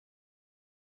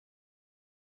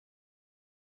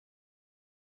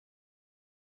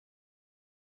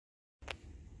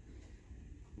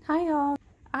Hi y'all.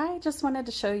 I just wanted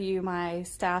to show you my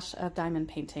stash of diamond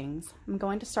paintings. I'm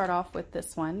going to start off with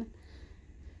this one.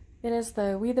 It is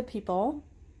the We the People.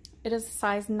 It is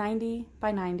size 90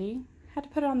 by 90. I had to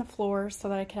put it on the floor so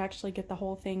that I could actually get the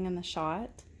whole thing in the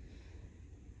shot.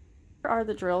 Here are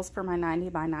the drills for my 90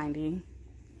 by 90.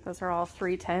 Those are all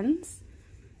 310s.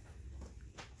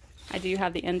 I do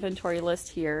have the inventory list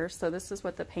here, so this is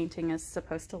what the painting is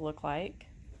supposed to look like.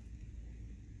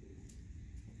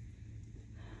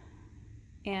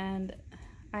 And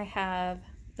I have,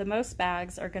 the most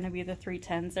bags are going to be the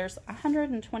 310s. There's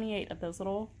 128 of those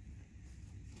little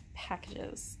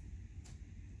packages.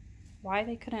 Why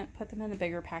they couldn't put them in the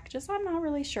bigger packages, I'm not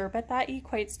really sure, but that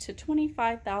equates to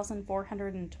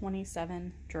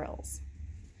 25,427 drills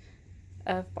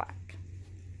of black.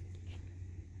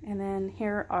 And then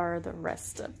here are the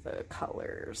rest of the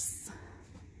colors.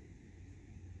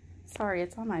 Sorry,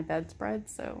 it's on my bedspread,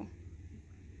 so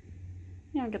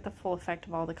you don't get the full effect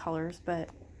of all the colors, but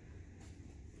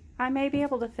I may be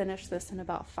able to finish this in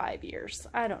about 5 years.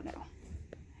 I don't know.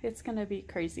 It's gonna be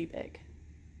crazy big.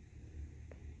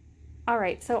 All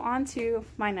right, so on to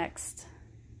my next.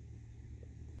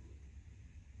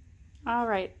 All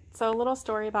right, so a little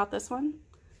story about this one.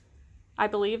 I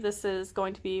believe this is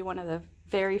going to be one of the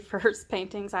very first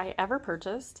paintings I ever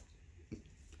purchased.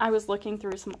 I was looking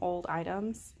through some old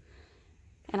items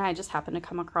and I just happened to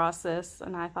come across this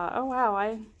and I thought, oh wow,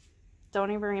 I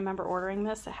don't even remember ordering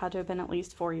this. It had to have been at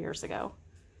least 4 years ago.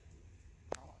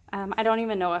 I don't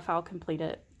even know if I'll complete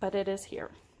it, but it is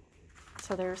here.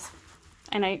 So there's,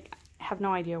 and I have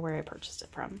no idea where I purchased it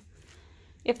from.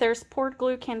 If there's poured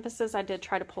glue canvases, I did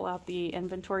try to pull out the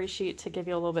inventory sheet to give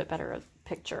you a little bit better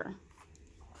picture.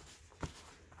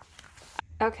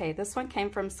 Okay, this one came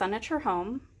from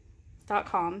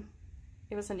Sunaturehomes.com.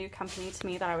 It was a new company to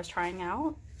me that I was trying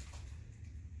out.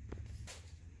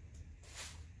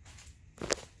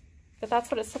 But that's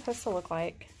what it's supposed to look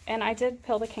like. And I did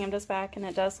peel the canvas back and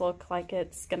it does look like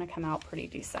it's gonna come out pretty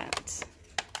decent.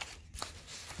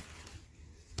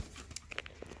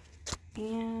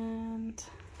 And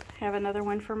I have another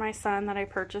one for my son that I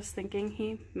purchased thinking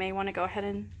he may want to go ahead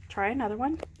and try another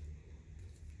one.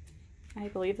 I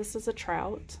believe this is a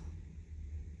trout.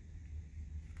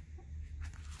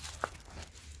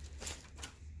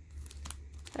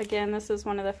 Again, this is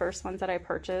one of the first ones that I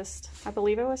purchased. I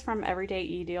believe it was from Everyday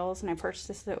E-Deals, and I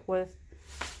purchased it with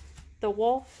the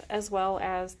wolf as well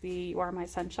as the You Are My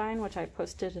Sunshine, which I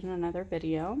posted in another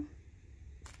video.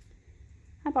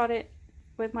 I bought it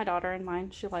with my daughter in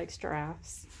mind. She likes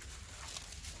giraffes.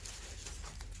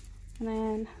 And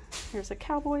then here's a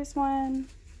Cowboys one.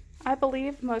 I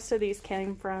believe most of these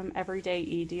came from Everyday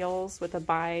E-Deals with a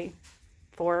buy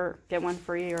 4 get 1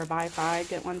 free or buy 5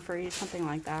 get 1 free, something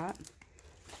like that.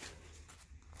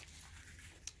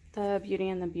 The Beauty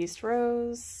and the Beast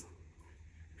rose.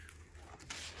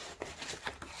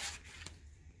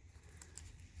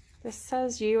 This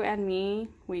says you and me,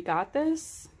 we got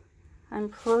this. I'm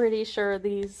pretty sure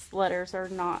these letters are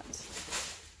not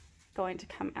going to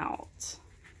come out.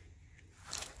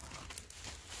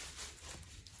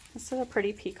 This is a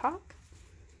pretty peacock.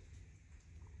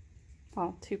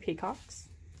 Well, 2 peacocks.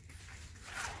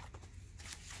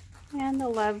 And the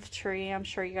love tree, I'm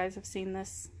sure you guys have seen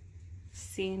this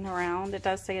scene around. It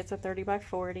does say it's a 30 by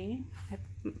 40.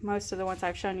 Most of the ones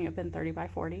I've shown you have been 30 by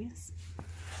 40s.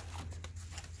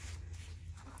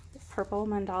 Purple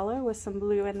mandala with some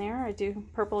blue in there.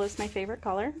 Purple is my favorite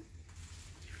color.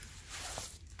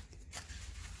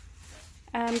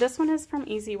 And this one is from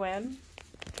Easy Win.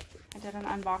 I did an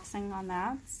unboxing on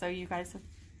that, so you guys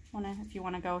if you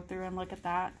want to go through and look at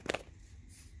that.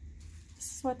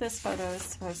 This is what this photo is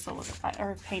supposed to look like,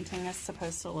 or painting is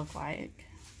supposed to look like.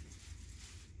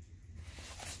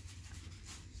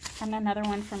 And another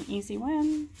one from Easy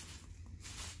Win.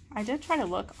 I did try to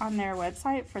look on their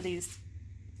website for these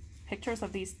pictures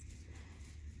of these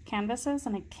canvases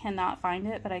and I cannot find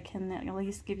it, but I can at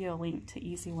least give you a link to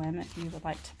Easy Win if you would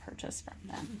like to purchase from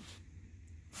them.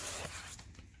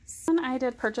 This one I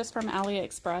did purchase from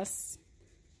AliExpress.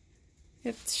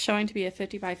 It's showing to be a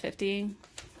 50 by 50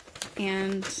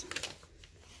 and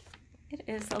it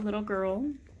is a little girl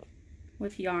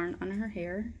with yarn on her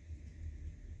hair.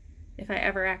 If I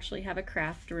ever actually have a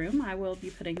craft room, I will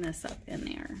be putting this up in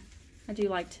there. I do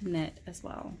like to knit as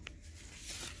well.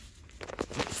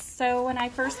 So when I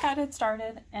first had it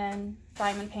started in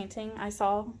diamond painting, I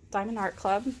saw Diamond Art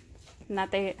Club and that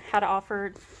they had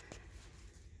offered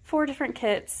 4 different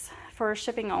kits for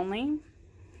shipping only.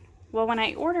 Well, when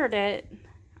I ordered it,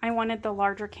 I wanted the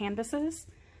larger canvases.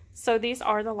 So these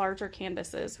are the larger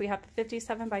canvases. We have the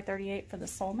 57 by 38 for the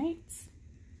Soulmates.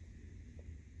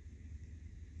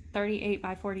 38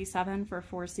 by 47 for a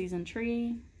 4-season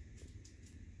tree,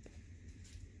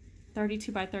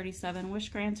 32 by 37 wish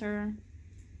granter,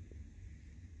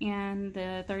 and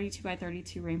the 32 by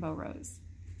 32 rainbow rose.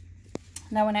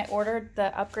 Now when I ordered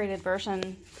the upgraded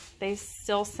version, they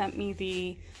still sent me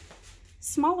the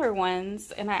smaller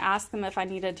ones, and I asked them if I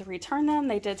needed to return them.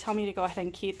 They did tell me to go ahead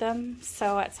and keep them.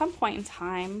 So at some point in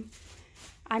time,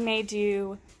 I may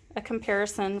do a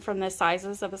comparison from the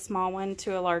sizes of a small one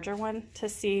to a larger one to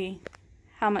see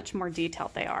how much more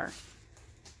detailed they are.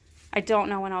 I don't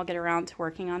know when I'll get around to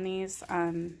working on these.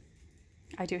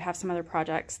 I do have some other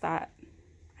projects that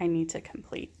I need to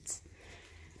complete.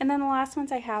 And then the last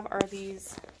ones I have are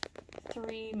these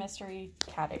 3 mystery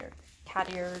cat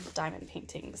ear diamond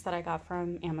paintings that I got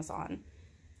from Amazon.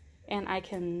 And I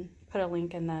can put a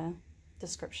link in the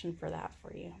description for that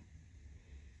for you.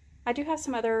 I do have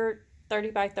some other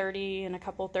 30 by 30 and a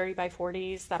couple 30 by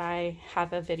 40s that I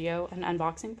have a video, an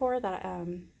unboxing for, that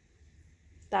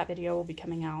that video will be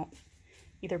coming out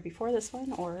either before this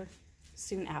one or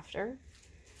soon after.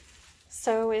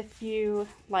 So if you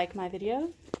like my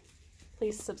video,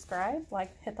 please subscribe,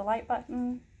 hit the like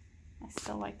button. I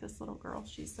still like this little girl,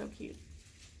 she's so cute.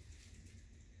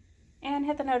 And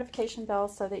hit the notification bell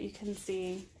so that you can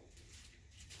see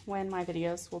when my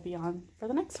videos will be on for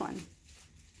the next one.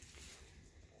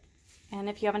 And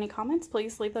if you have any comments,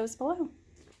 please leave those below.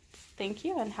 Thank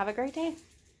you and have a great day.